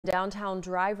Downtown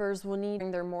drivers will need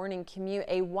their morning commute.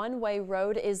 A one-way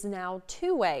road is now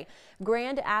two-way.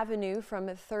 Grand Avenue from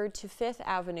 3rd to 5th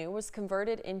Avenue was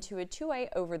converted into a two-way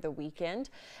over the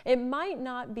weekend. It might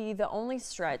not be the only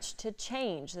stretch to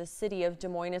change. The city of Des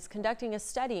Moines is conducting a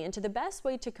study into the best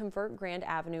way to convert Grand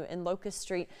Avenue and Locust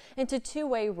Street into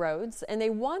two-way roads, and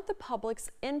they want the public's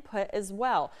input as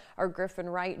well. Our Griffin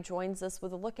Wright joins us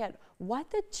with a look at what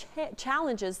the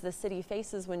challenges the city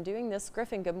faces when doing this.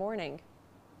 Griffin, good morning.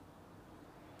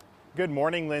 Good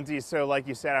morning, Lindsay. So like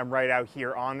you said, I'm right out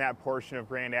here on that portion of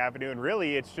Grand Avenue, and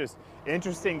really it's just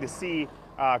interesting to see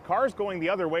cars going the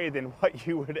other way than what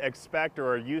you would expect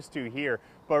or are used to here.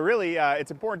 But really,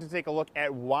 it's important to take a look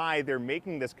at why they're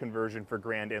making this conversion for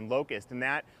Grand and Locust, and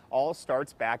that all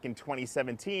starts back in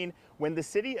 2017 when the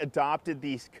city adopted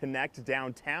the Connect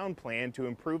Downtown plan to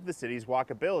improve the city's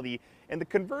walkability, and the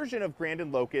conversion of Grand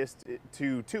and Locust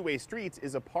to two-way streets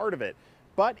is a part of it.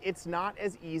 But it's not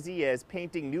as easy as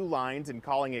painting new lines and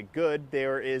calling it good.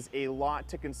 There is a lot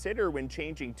to consider when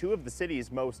changing two of the city's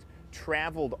most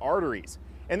traveled arteries.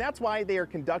 And that's why they are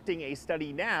conducting a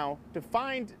study now to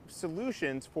find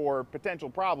solutions for potential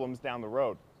problems down the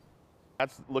road.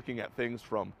 That's looking at things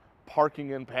from parking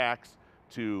impacts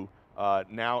to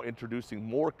now introducing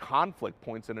more conflict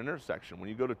points in an intersection. When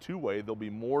you go to two-way, there'll be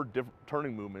more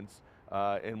turning movements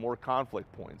and more conflict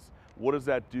points. What does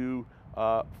that do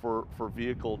for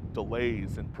vehicle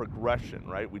delays and progression,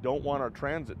 right? We don't want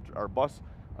our bus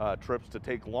trips to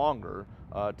take longer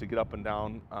to get up and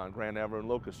down Grand Avenue and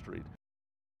Locust Street.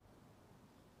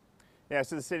 Yeah,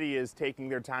 so the city is taking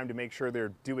their time to make sure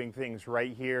they're doing things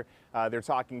right here. They're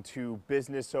talking to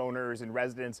business owners and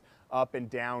residents up and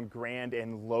down Grand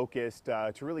and Locust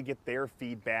to really get their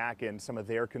feedback and some of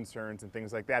their concerns and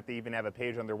things like that. They even have a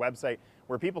page on their website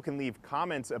where people can leave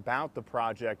comments about the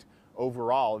project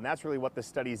overall. And that's really what the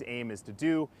study's aim is to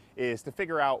do, is to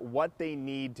figure out what they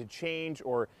need to change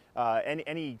or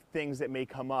any things that may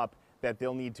come up that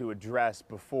they'll need to address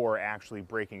before actually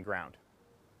breaking ground.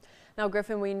 Now,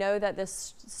 Griffin, we know that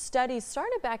this study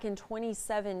started back in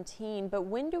 2017, but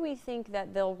when do we think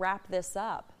that they'll wrap this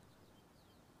up?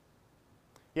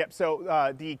 Yep,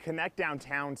 so the Connect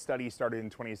Downtown study started in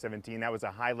 2017. That was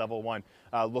a high-level one,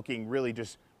 looking really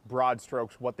just broad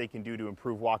strokes what they can do to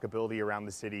improve walkability around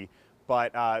the city.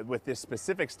 But with this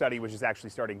specific study, which is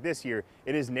actually starting this year,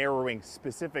 it is narrowing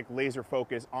specific laser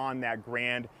focus on that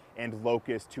Grand and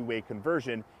Locust two-way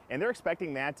conversion. And they're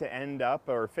expecting that to end up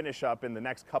or finish up in the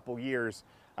next couple years.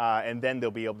 And then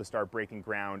they'll be able to start breaking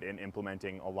ground and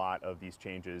implementing a lot of these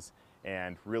changes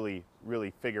and really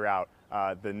figure out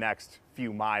the next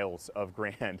few miles of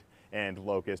Grand and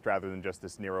Locust rather than just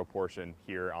this narrow portion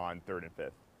here on 3rd and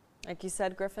 5th. Like you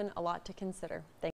said, Griffin, a lot to consider. Thank